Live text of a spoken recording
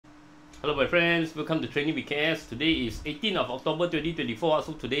Hello my friends, welcome to Training with KS. Today is 18th of October 2024,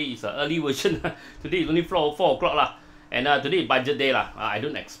 so today is an early version. Today is only 4 o'clock lah. And today is budget day lah. I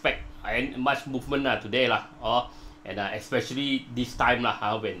don't expect much movement today lah. And especially this time lah,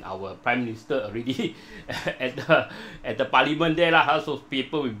 when our Prime Minister already at the Parliament there lah. So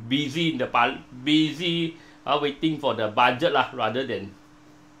people will busy in the waiting for the budget lah, rather than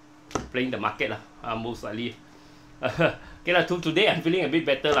playing the market lah. Most likely. Okay lah, today I'm feeling a bit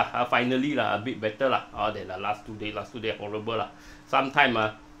better lah. Finally lah, a bit better lah. Than the last 2 days. Last 2 days horrible lah.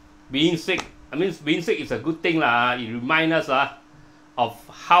 Sometimes being sick. Being sick is a good thing lah. It reminds us of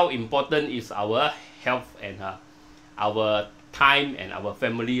how important is our health and our time and our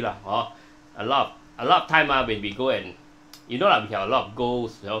family lah. A lot of time when we go and we have a lot of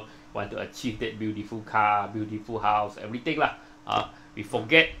goals. Want to achieve that beautiful car, beautiful house, everything lah. We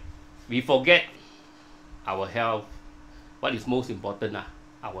forget our health. What is most important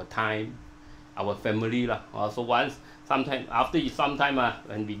our time, our family lah. So after some time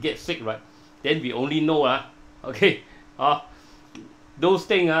when we get sick, right, then we only know those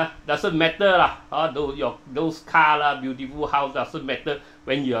things doesn't matter lah. Those car lah, beautiful house doesn't matter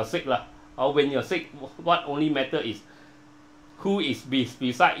when you are sick lah. Or when you're sick, what only matter is who is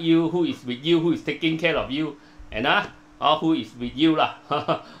beside you, who is with you, who is taking care of you, and who is with you lah.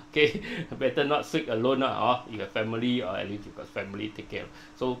 Okay, better not sick alone you have family, or at least you got family take care.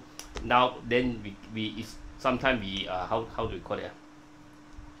 So now then sometimes we how do we call it?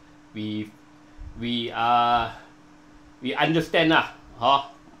 We understand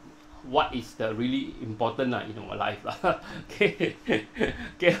what is the really important in our life okay.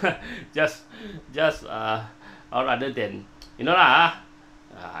 Okay, just rather than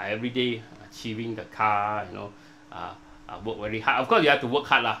every day achieving the car, work very hard. Of course you have to work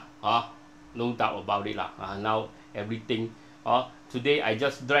hard lah, no doubt about it lah. Now everything today I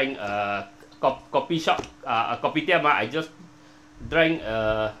just drank a coffee shop, a kopitiam. I just drank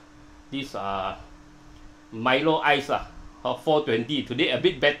this Milo ice 420 today, a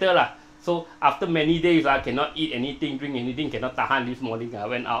bit better lah. So after many days cannot eat anything, drink anything, cannot tahan. This morning I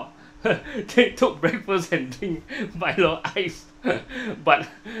went out, they took breakfast and drink Milo ice. But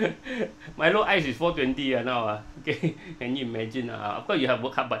Milo ice is 420 now. Okay, can you imagine? Of course you have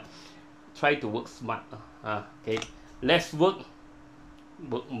work hard, but try to work smart. Okay, less work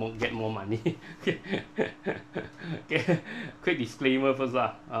more, get more money. Okay, quick disclaimer first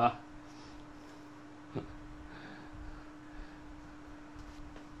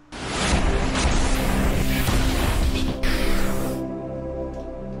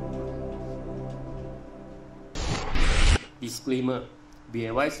Disclaimer: be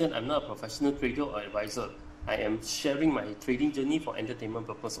advised that I'm not a professional trader or advisor. I am sharing my trading journey for entertainment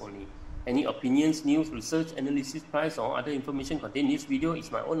purpose only. Any opinions, news, research, analysis, price, or other information contained in this video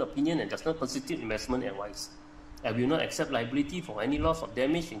is my own opinion and does not constitute investment advice. I will not accept liability for any loss or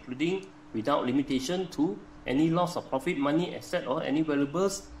damage, including, without limitation to, any loss of profit, money, asset, or any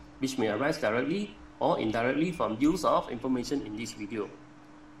valuables which may arise directly or indirectly from use of information in this video.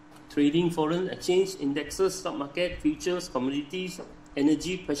 Trading foreign exchange, indexes, stock market, futures, commodities,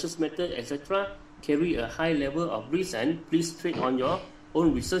 energy, precious metal, etc. carry a high level of risk, and please trade on your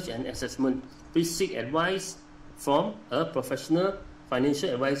own research and assessment. Please seek advice from a professional financial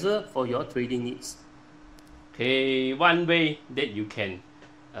advisor for your trading needs. Okay, one way that you can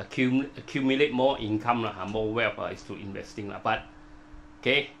accumulate more income, more wealth is through investing. But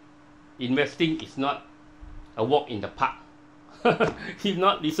okay, investing is not a walk in the park. He's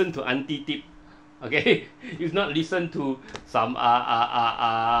not listen to auntie tip, okay. He's not listen to some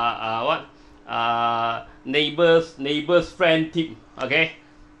neighbors friend tip, okay.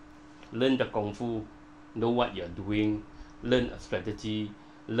 Learn the kung fu, know what you're doing, learn a strategy,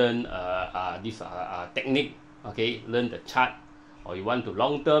 learn this technique, okay. Learn the chart, or you want to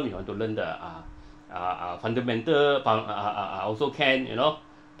long term, you want to learn the fundamental, also can,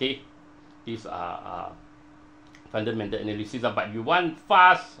 okay. This fundamental analysis, but you want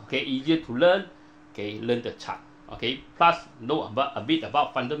fast, okay, easier to learn, okay, learn the chart, okay, plus know a bit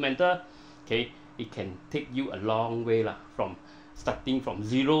about fundamental, okay. It can take you a long way from starting from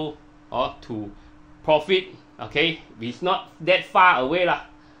zero to profit, okay. It's not that far away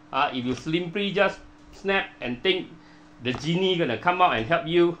if you simply just snap and think the genie gonna come out and help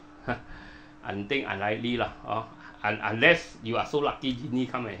you, I think unlikely unless you are so lucky genie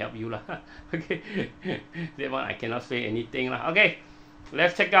come and help you okay. That one I cannot say anything Okay,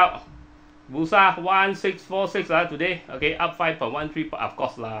 let's check out Bursa 1646 today. Okay, up 5.13. Of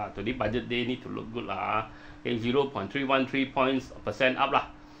course today budget day need to look good Okay, 0.313% up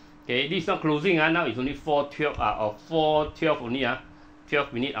Okay, this is not closing now it's only 412 only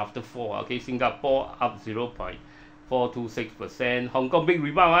 12 minutes after 4. Okay, Singapore up 0.426%. Hong Kong big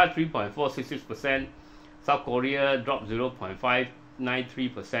rebound, 3.466%. South Korea dropped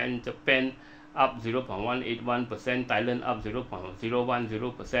 0.593%. Japan up 0.181%. Thailand up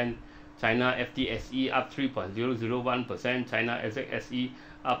 0.010%. China FTSE up 3.001%. China SXSE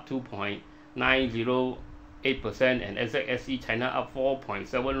up 2.908%. And SXSE China up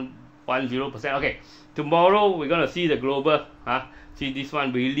 4.710%. Okay, tomorrow we're gonna see the global. See this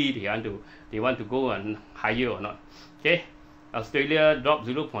one really they want to go on higher or not. Okay, Australia dropped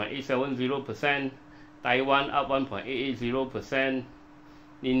 0.870%. Taiwan up 1.880%.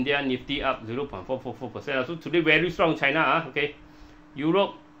 India Nifty up 0.444%. So today very strong China. Okay,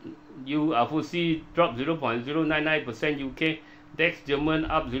 Europe, FTSE dropped 0.099%. UK DAX German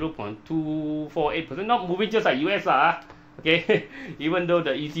up 0.248%. Not moving just like US okay, even though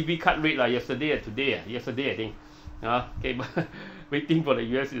the ECB cut rate yesterday and today. Yesterday I think. Okay, but waiting for the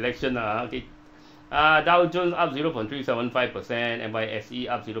US election. Okay. Dow Jones up 0.375%, NYSE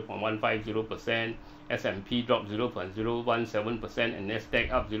up 0.150%, S&P dropped 0.017%, and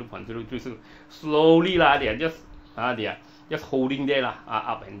Nasdaq up 0.036. Slowly they are just holding there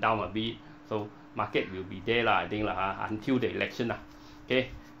up and down a bit. So market will be there I think until the election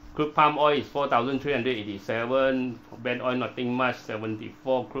Okay, crude palm oil is 4,387. Brent oil nothing much,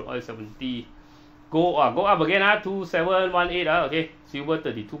 74. Crude oil 70. Go up again 2718. Okay, silver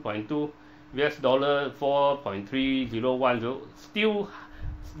 32.2. US dollar 4.3010. Still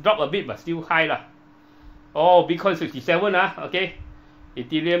drop a bit but still high Oh, Bitcoin 67 okay.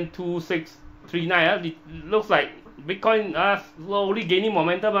 Ethereum 2639 It looks like Bitcoin slowly gaining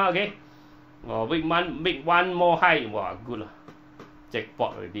momentum Okay. Make one more high. Wow, good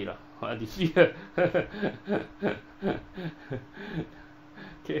jackpot already this year.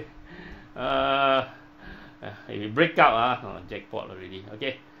 Okay. If we break out jackpot already.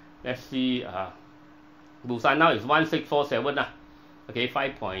 Okay, let's see. Busan now is 1647 okay,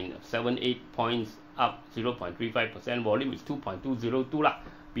 5.78 points up, 0.35%. Volume is 2.202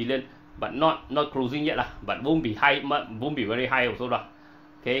 billion, but not closing yet but won't be high, won't be very high also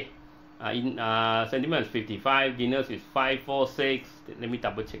Okay. Sentiment is 55. Guinness is 546. Let me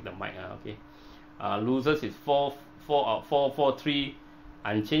double check the mic. Okay. Losers is 443.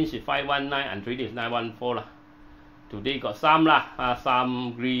 Unchanged is 519. Untraded is 914 Today got some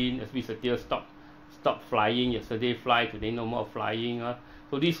some green. SB Setia stop flying. Yesterday fly. Today no more flying.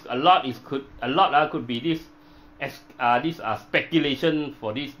 So this a lot could be this speculation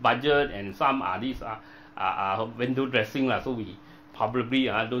for this budget, and some are this window dressing So we probably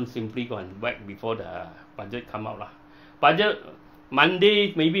don't simply go and whack before the budget come out Budget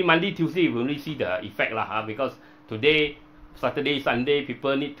Monday, maybe Monday, Tuesday we only see the effect because today, Saturday, Sunday,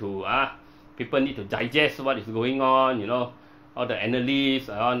 people need to digest what is going on. All the analysts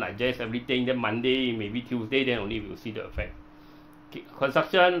digest everything. Then Monday, maybe Tuesday, then only we'll see the effect.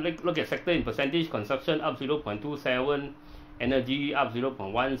 Construction, look at sector in percentage. Construction up 0.27. Energy up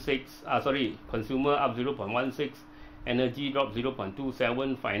 0.16. Consumer up 0.16. Energy drop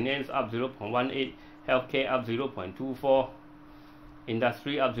 0.27. Finance up 0.18. Healthcare up 0.24.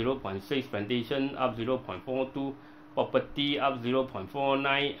 Industry up 0.6. Plantation up 0.42. Property up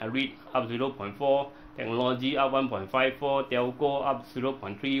 0.49. REIT up 0.4. Technology up 1.54. Telco up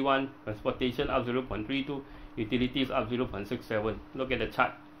 0.31. Transportation up 0.32. Utilities up 0.67. Look at the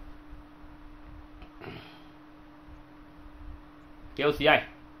chart. KLCI.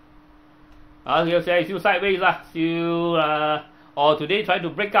 KLCI still sideways still today try to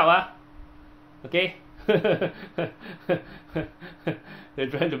break out okay. They're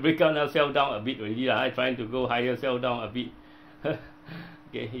trying to break out now, sell down a bit already trying to go higher, sell down a bit.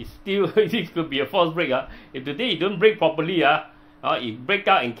 Okay, it's still it could be a false break If today it don't break properly it break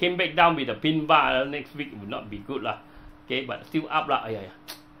out and came back down with a pin bar next week, it would not be good Okay, but still up Right,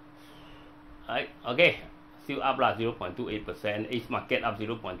 okay, still up 0.28%. Ace market up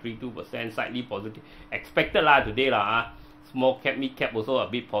 0.32%, slightly positive. Expected today Small cap, mid cap also a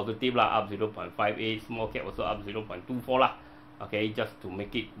bit positive up 0.58. Small cap also up 0.24 Okay, just to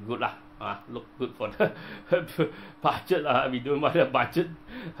make it good look good for the budget We don't want the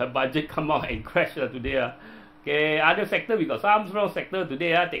budget come out and crash today Okay, other sector we got some strong sector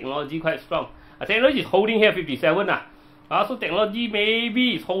today technology quite strong. Technology is holding here 57 so technology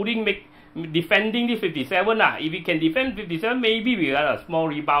maybe is holding, defending this 57 If we can defend 57, maybe we got a small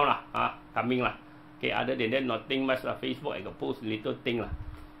rebound coming Okay, other than that nothing much Facebook I got post little thing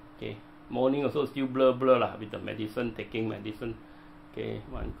Okay, morning also still blur with the medicine, taking medicine. Okay,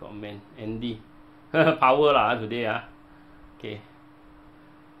 one comment. Andy power today Okay.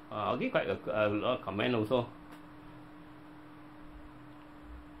 Okay, quite a lot of comment also.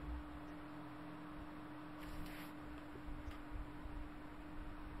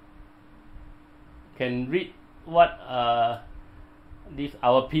 can read what this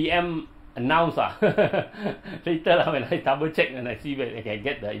our PM announced later lah, when I double check and I see where I can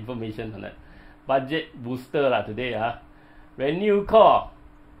get the information on that. Budget booster lah today. Renew core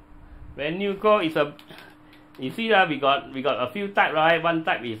is a, you see we got a few type, right? One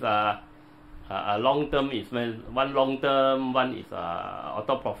type is a long term, is one long term, one is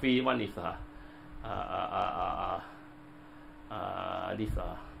auto profit, one is this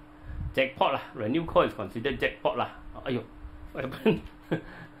jackpot lah. Renew core is considered jackpot lah. Ayo, what happened?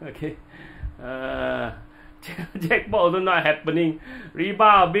 Okay, jackpot also not happening.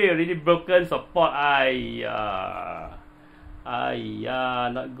 Rebound bit already broken support.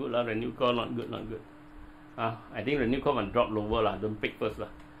 Not good lah. Renew core not good. I think Renew core will drop lower lah. Don't pick first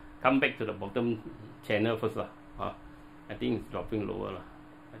lah. Come back to the bottom channel first lah. I think it's dropping lower lah.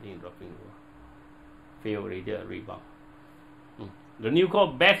 Fail already, rebound. The new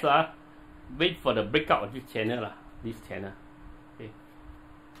core best wait for the breakout of this channel lah. This channel, okay.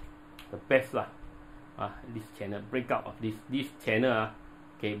 The best lah. This channel, breakout of this channel.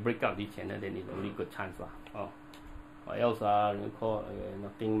 Okay, breakout this channel, then it's only good chance lah. What else new core?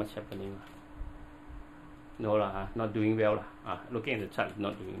 Nothing much happening. No lah, not doing well lah. Looking at the chart,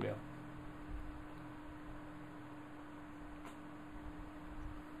 not doing well.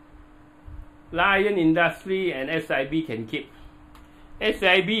 Lion Industry and SIB can keep.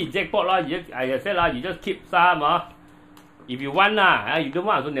 SIB jackpot lah. I said lah, you just keep some. If you want lah, you don't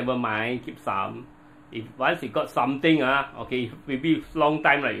want also never mind. Keep some. If once you got something okay, maybe long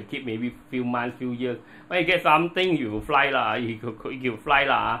time lah. You keep maybe few months, few years. When you get something, you fly lah. You fly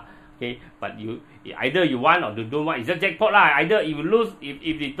lah. Okay, but you either you want or you don't want. It's just jackpot lah. Either if you lose, if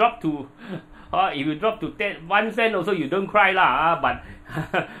it drop to, if you drop to 1 cent also, you don't cry lah. But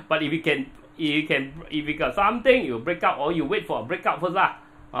if you got something, you break out, or you wait for a breakout first lah.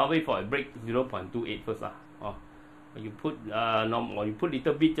 Wait for a break 0.28 first lah. You put or you put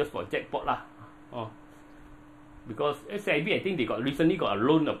little bit just for jackpot lah. Because SIB, I think they recently got a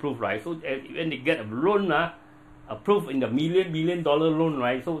loan approved, right? So when they get a loan approved in the million dollar loan,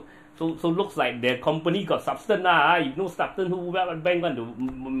 right? So looks like their company got substance lah. If no substance, who bank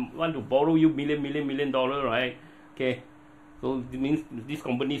want to borrow you million dollar, right? Okay. So it means this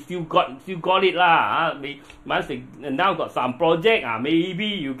company still got it lah. Once they now got some project, maybe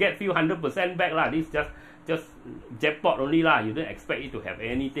you get few 100% back lah. This just jackpot only lah. You don't expect it to have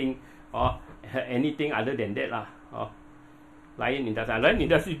anything anything other than that lah. Lion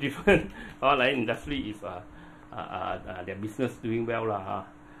Industry different. Lion Industry is their business doing well lah.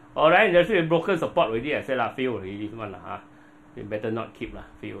 Lion Industry broken support already. I said lah, fail already this one lah. They better not keep lah.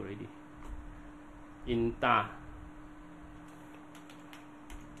 Fail already. Inta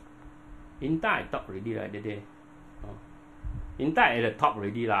I talked already right that day. Inta at the top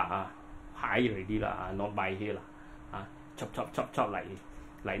already lah. High already lah. Not buy here lah. Chop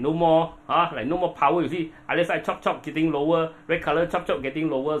like no more like no more power. You see, other side chop getting lower, red color chop getting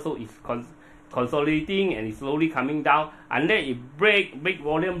lower, so it's consolidating and it's slowly coming down. Unless it break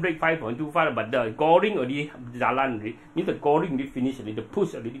volume, break 5.25, but the goring already jalan already. Means the goring already finished already, the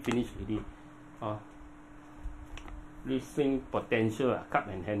push already finished already. Listing potential, cup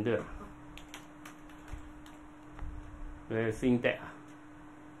and handle. We're seeing that.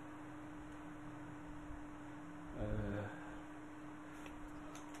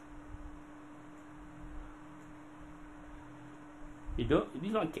 This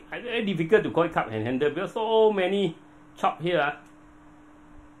one very difficult to call it cup and handle because so many chop here.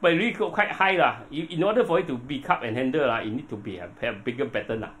 But it really quite high lah. In order for it to be cup and handle it need to have a bigger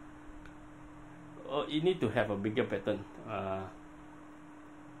pattern lah. It need to have a bigger pattern.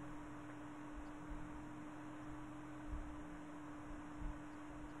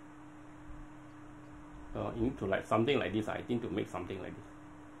 You need to like something like this. I think to make something like this.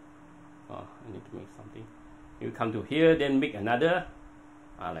 You need to make something. You come to here, then make another,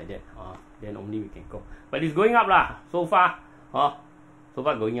 like that. Then only we can go. But it's going up lah. So far,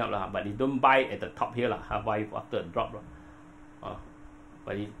 going up lah. But it don't buy at the top here lah. Buy after a drop lah.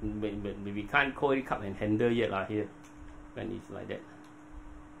 But we can't call it cup and handle yet lah here. When it's like that.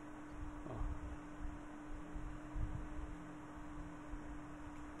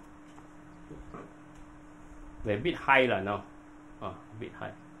 We're a bit high lah now. A bit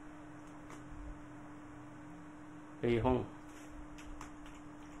high. Hey home.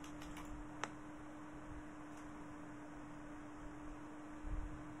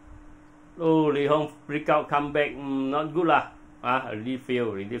 Lei Hong break out, come back, not good lah. Already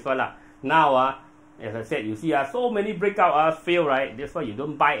fail already. This one lah. Now as I said, you see so many breakout fail, right? That's why you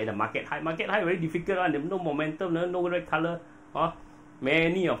don't buy at the market high. Market high very difficult. There's no momentum, no red color.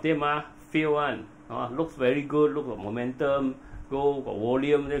 Many of them fail one. Looks very good. Look at momentum. Go got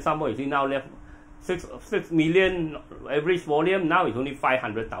volume. Then some more you see now left 6 million average volume. Now it's only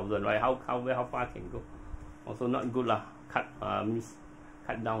 500,000, right? How far can go? Also not good lah. Cut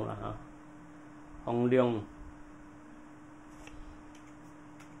down lah. Hong Leong.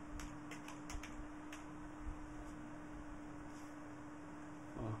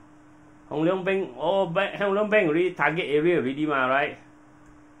 Hong Leong Bank, Hong Leong Bank already target area already, right?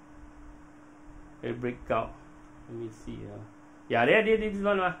 A breakout. Let me see. Yeah, this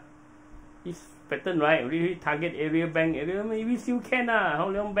one, this pattern, right? Already target area, bank area. Maybe still can.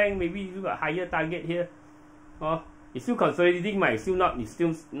 Hong Leong Bank, maybe you got higher target here. It's still consolidating, it's still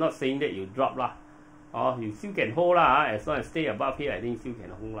not saying that you drop lah. You still can hold lah. As long as stay above here, I think still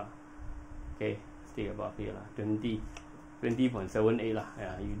can hold lah. Okay, stay above here lah. 20.78 lah.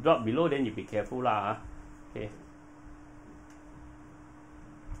 Yeah, you drop below, then you be careful lah. Okay.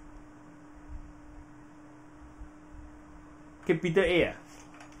 Capital A.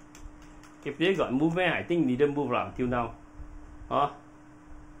 Capital A got movement. I think didn't move lah until now.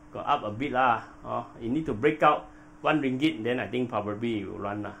 Got up a bit lah. You need to break out 1 ringgit, then I think probably it will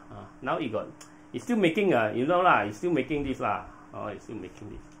run lah. Now it's still making it's still making this lah. It's still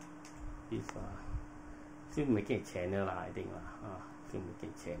making this. Still making a channel lah, I think lah. Still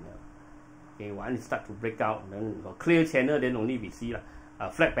making channel. Okay, once it start to break out, then got clear channel, then only we see lah.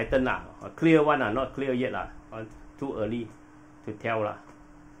 Flat pattern lah. A clear one lah, not clear yet lah. Too early to tell lah.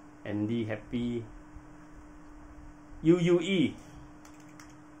 Andy happy. UUE.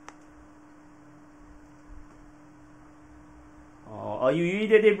 UUE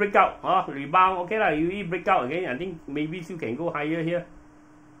they break out. Rebound. Okay lah. UUE break out again. I think maybe still can go higher here.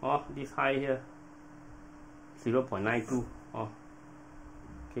 This high here. 0.92.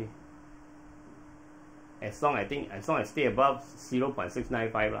 Okay. As long as stay above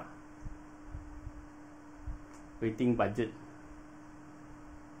 0.695 lah. Waiting budget.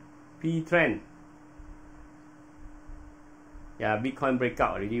 P trend. Yeah, Bitcoin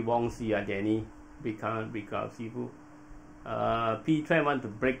breakout already. Wong Si Jenny. Bitcoin breakout. Sifu. P trend want to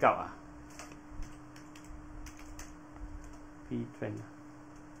break out. P trend.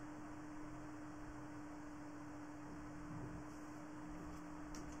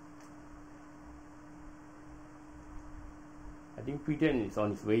 I think P trend is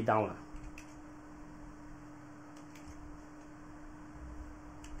on its way down lah.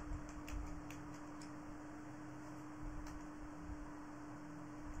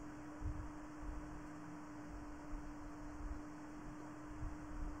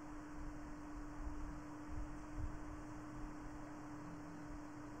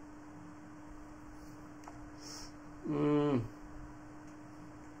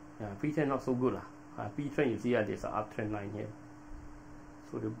 Yeah, P-trend not so good lah. P-trend you see there's an uptrend line here.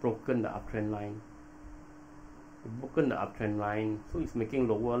 So they've broken the uptrend line. So it's making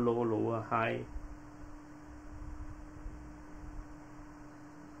lower high.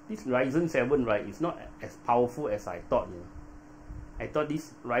 This Ryzen 7, right, is not as powerful as I thought. I thought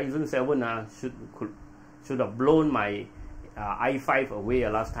this Ryzen 7 should have blown my i5 away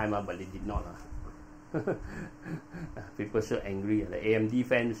last time, but it did not. People sure angry. The AMD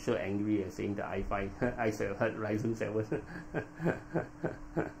fans sure angry saying the i5 Ryzen 7.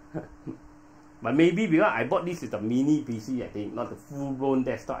 But maybe because I bought this is a mini PC, I think, not the full-blown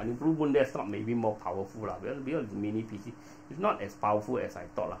desktop. I think full-blown desktop may be more powerful lah. Because the mini PC is not as powerful as I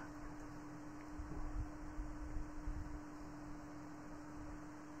thought lah.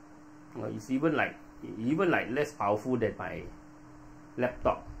 It's even like less powerful than my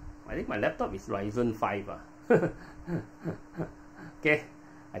laptop. I think my laptop is Ryzen 5. Okay,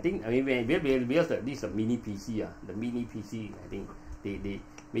 I think because this is a mini PC. The mini PC, I think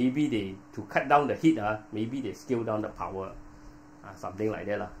maybe to cut down the heat. Maybe they scale down the power. Something like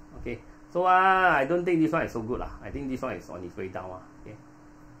that. Okay, so I don't think this one is so good. I think this one is on its way down. Okay.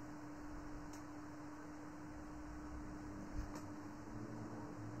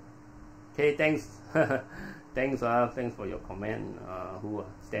 Okay, thanks. Thanks for your comment.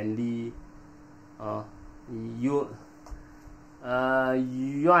 Stanley,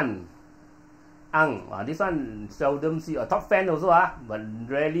 Yuan Ang. This one seldom see a top fan also, but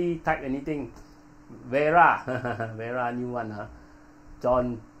rarely type anything. Vera, Vera, new one.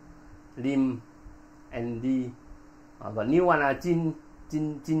 John, Lim, Andy. But new one. Jin,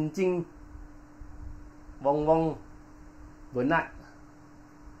 Wong, Bernard,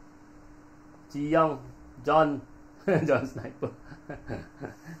 Ji Young. John Sniper.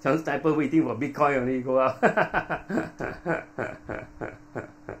 John Sniper waiting for Bitcoin only go out.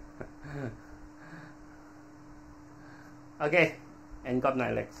 Okay, and got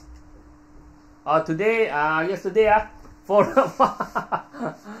 9 legs. Today, yesterday, foreign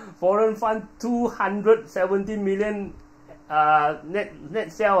fund 270 million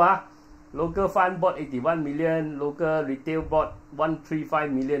net sell. Local fund bought 81 million. Local retail bought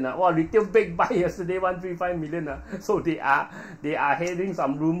 135 million. Wow, retail big buy yesterday 135 million. So they are hearing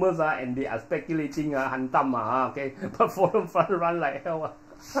some rumors and they are speculating hantam okay. But foreign fund run like hell.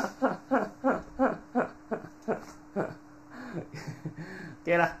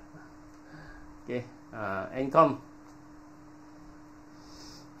 Okay lah. Okay. Income.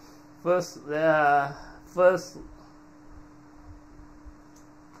 First.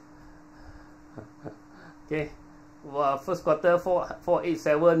 Okay, first quarter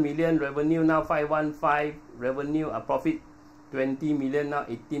 487 million revenue, now 515 revenue, profit 20 million, now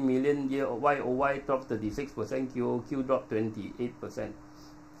 18 million. Year YOY dropped 36%, QOQ dropped 28%.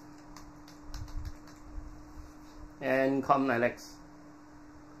 And Alex.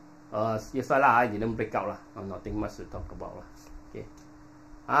 Yes lah, I didn't break out lah. Nothing much to talk about lah. Okay.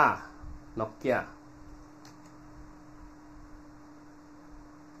 Nokia.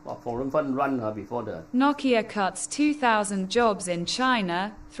 Foreign fund run before the... Nokia cuts 2,000 jobs in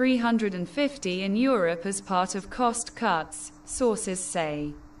China, 350 in Europe as part of cost cuts, sources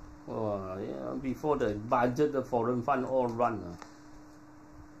say. Before the budget, the foreign fund all run.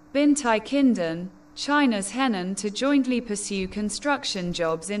 Bintai Kindan, China's Henan to jointly pursue construction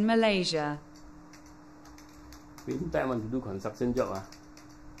jobs in Malaysia. Bintai want to do construction job.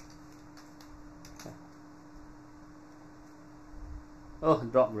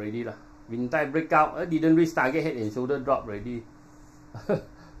 Drop already lah. Bintai breakout, didn't reach target, head and shoulder drop already.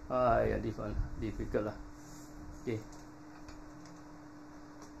 Yeah, this one difficult lah. Okay.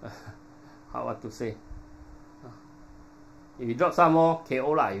 How what to say? If we drop some more,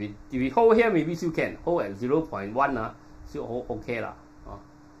 KO lah. If we hold here, maybe still can. Hold at 0.1 still hold okay lah.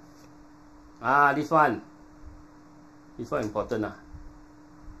 This one important lah.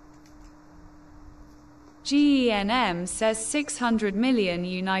 GENM says $600 million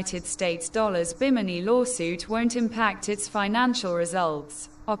United States dollars BIMINI lawsuit won't impact its financial results,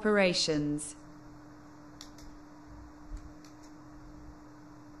 operations.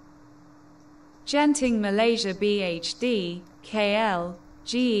 Genting Malaysia BHD, KL,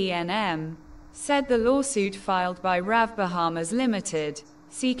 GENM, said the lawsuit filed by RAV Bahamas Limited,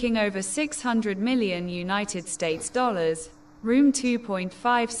 seeking over $600 million United States dollars, room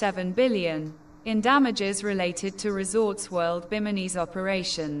 $2.57 billion, in damages related to Resorts World Bimini's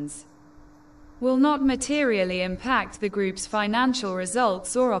operations, will not materially impact the group's financial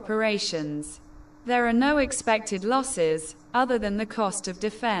results or operations. There are no expected losses, other than the cost of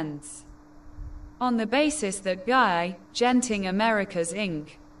defense. On the basis that Genting Americas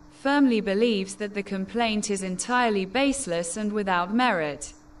Inc. firmly believes that the complaint is entirely baseless and without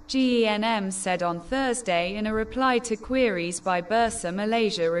merit, GENM said on Thursday in a reply to queries by Bursa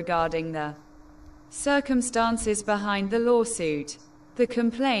Malaysia regarding the circumstances behind the lawsuit. The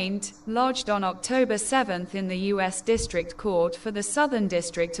complaint, lodged on October 7 in the U.S. District Court for the Southern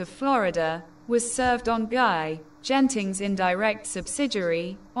District of Florida, was served on Genting's indirect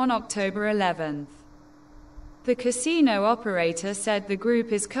subsidiary, on October 11. The casino operator said the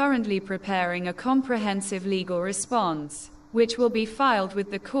group is currently preparing a comprehensive legal response, which will be filed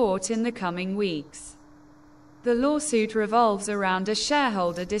with the court in the coming weeks. The lawsuit revolves around a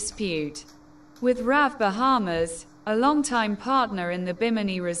shareholder dispute with RAV Bahamas, a longtime partner in the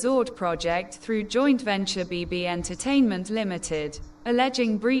Bimini Resort project through joint venture BB Entertainment Limited,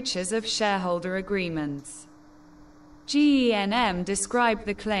 alleging breaches of shareholder agreements. GENM described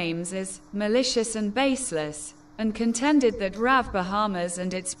the claims as malicious and baseless, and contended that RAV Bahamas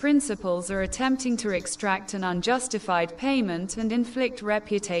and its principals are attempting to extract an unjustified payment and inflict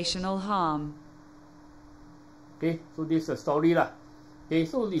reputational harm. Okay, so this is a story lah. Okay,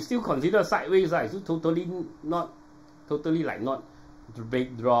 so it's still considered sideways, right? So totally not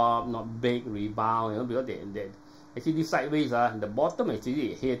big drop, not big rebound, because they actually this sideways, the bottom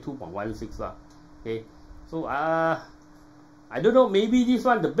actually here 2.16 okay, so I don't know, maybe this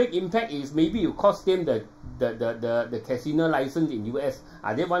one, the big impact is maybe you cost them the casino license in US.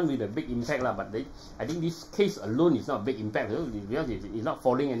 They one with a big impact lah, but I think this case alone is not a big impact because it's not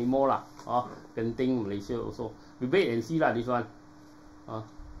falling anymore lah. Genting Malaysia also. We wait and see lah this one.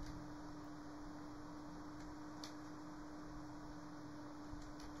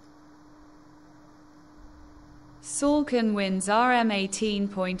 Salcon wins RM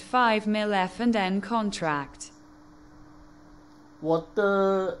 18.5 mil F&N contract.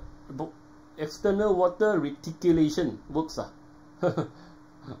 External water reticulation works.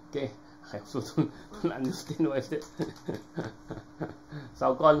 Okay, I also don't understand what is that.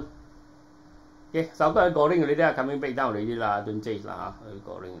 Salcon. Okay, Salcon going already, coming back down already lah, don't chase lah,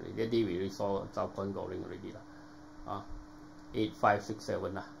 going already. That day we already saw Salcon going already lah. 8, 5, 6,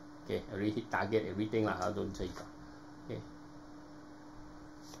 7 lah. Okay, already hit target everything lah, don't chase lah. Okay.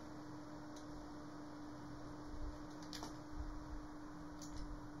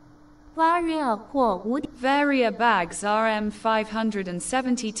 Varia bags RM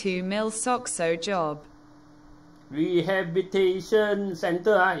 572 mil Soxo job. Rehabilitation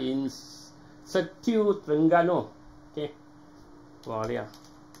center in Setiu, Terengganu. Okay. Varia.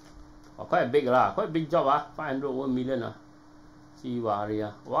 Oh, quite big lah, quite big job 500 over million See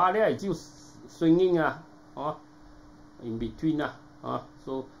Varia. Varia is still swinging in between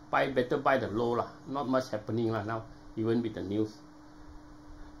so better buy the low lah. Not much happening lah now, even with the news.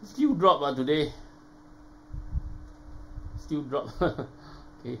 Still drop today. Still drop.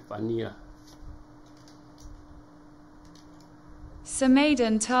 Okay, funny lah.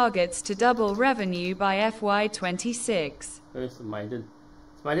 Samaden targets to double revenue by FY26. Where's Samaden?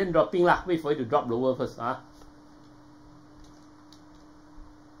 Samaden dropping lah. Wait for it to drop lower first.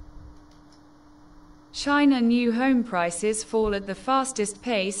 China new home prices fall at the fastest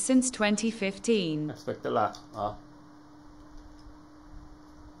pace since 2015. Expected lah.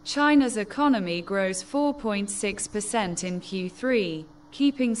 China's economy grows 4.6% in Q3,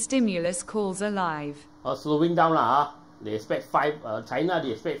 keeping stimulus calls alive. Slowing down lah. They expect 5. China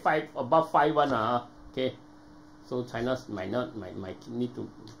they expect 5 above 5 Okay, so China might need to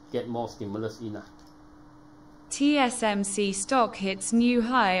get more stimulus in TSMC stock hits new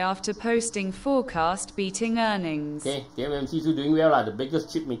high after posting forecast beating earnings. Okay, TSMC is doing well lah. The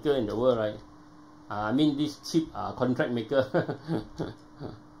biggest chip maker in the world, right? I mean this chip contract maker.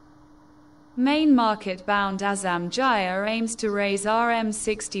 Main market bound GASMSIA aims to raise RM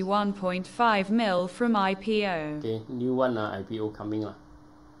 61.5 mil from IPO. Okay, new one IPO coming lah.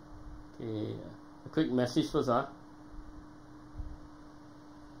 Okay, a quick message first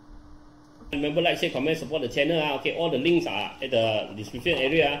Remember, like, share, comment, support the channel. Okay, all the links are at the description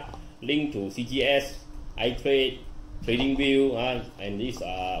area. Link to CGS, iTrade, TradingView, and this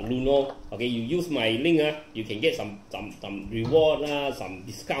Luno. Okay, you use my link, you can get some reward, some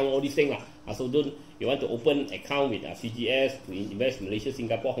discount, all these things. So you want to open account with CGS to invest Malaysia,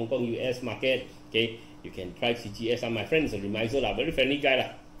 Singapore, Hong Kong, US market. Okay, you can try CGS. My friend is a reminder, very friendly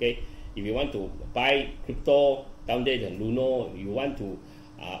guy. Okay, if you want to buy crypto down there, the Luno, you want to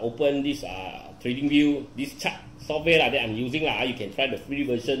open this TradingView, this chart software that I'm using you can try the free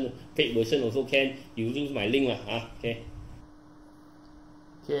version, paid version also can. You use my link Okay.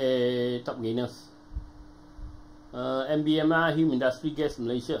 Okay, top gainers. MBMR Him Industry Gas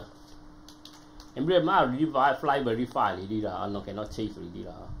Malaysia. MBMR already fly very far already no, cannot chase already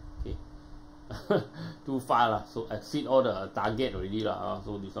Okay. Too far so exceed all the target already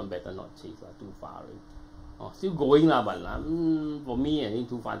so this one better not chase too far already. Still going but for me I think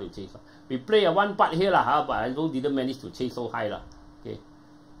too far to chase We play one part here but I didn't manage to chase so high Okay.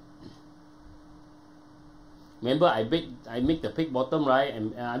 Remember I make the peak bottom right,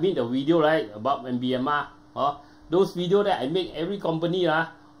 and I mean the video right about MBMR. Those video that I make every company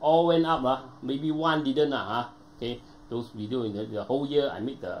all went up maybe one didn't Okay. Those video in the whole year I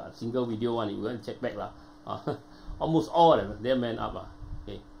make the single video one. You want to check back almost all of them went up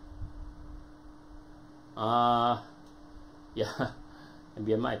Okay. Yeah,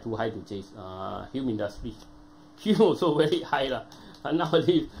 MBMI too high to chase. Hume Industry, Hume also very high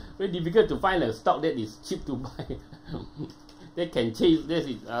nowadays very difficult to find a stock that is cheap to buy. That can chase. That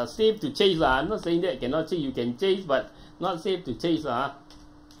is safe to chase I'm not saying that cannot chase. You can chase, but not safe to chase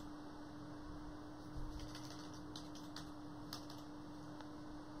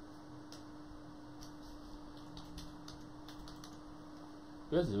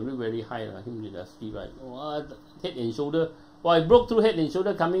Because it's really very high Him Industry, right? Head and shoulder. It broke through head and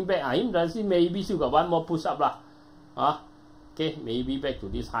shoulder coming back. Him Industry maybe still got one more push up Okay, maybe back to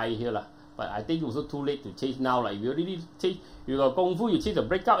this high here But I think also too late to chase now If you really chase, you got Kung Fu, you chase a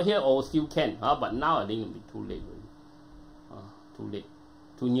breakout here or still can but now I think it'll be too late already. Too late,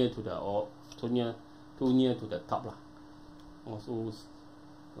 too near to the top Also.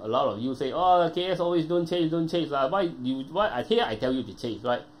 A lot of you say, KS always don't chase. Why here I tell you to chase,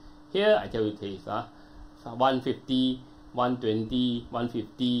 right? Here I tell you to chase. 150, 120,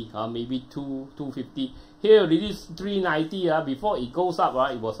 150, maybe 250. Here it is 390. Before it goes up,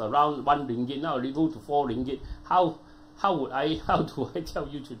 it was around 1 ringgit. Now it go to 4 ringgit. How do I tell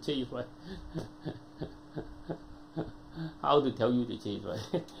you to chase, right? How to tell you to chase,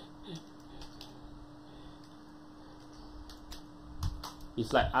 right?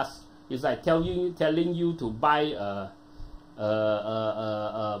 It's like telling you to buy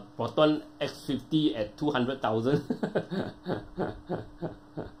Proton X50 at 200,000.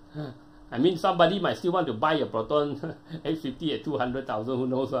 I mean, somebody might still want to buy a Proton X50 at 200,000, who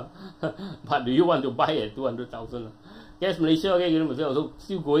knows? But do you want to buy at 200,000? Yes, Malaysia, okay, also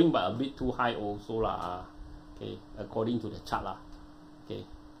still going, but a bit too high also lah. Okay, according to the chart lah. Okay.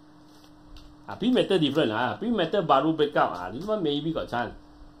 Pre-metal different pre-metal baru breakout this one maybe got chance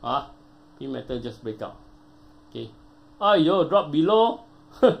pre-metal just breakout. Okay, yo, drop below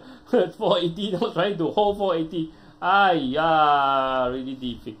 480, now trying to hold 480. Really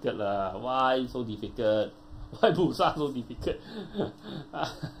difficult lah. Why so difficult? Why Bursa so difficult?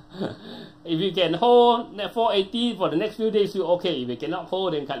 If you can hold 480 for the next few days, you okay. If you cannot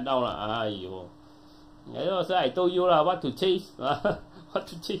hold, then cut down lah. So I told you lah, what to chase. What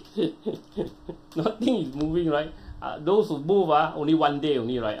to chase? Nothing is moving, right? Those who move only one day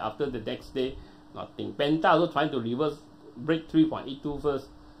only, right? After the next day, nothing. Penta also trying to reverse, break 3.82 first.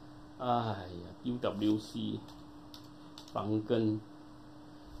 UWC, Franken,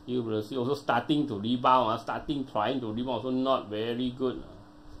 UWC also starting to rebound. Trying to rebound, also not very good.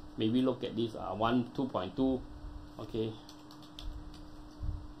 Maybe look at this 2.2. Okay.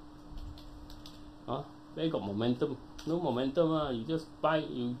 Where got momentum? No momentum. You just buy,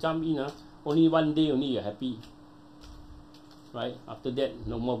 you jump in. Only one day only you're happy. Right? After that,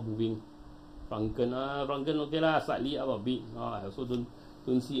 no more moving. Franken, okay lah, slightly up a bit. I also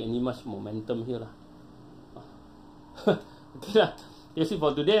don't see any much momentum here lah. Okay lah. That's it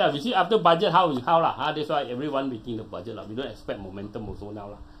for today lah. We see after budget how lah. That's why everyone making the budget lah. We don't expect momentum also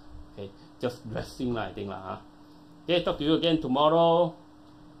now lah. Okay, just resting lah, I think lah. Okay, talk to you again tomorrow.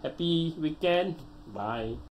 Happy weekend. Bye.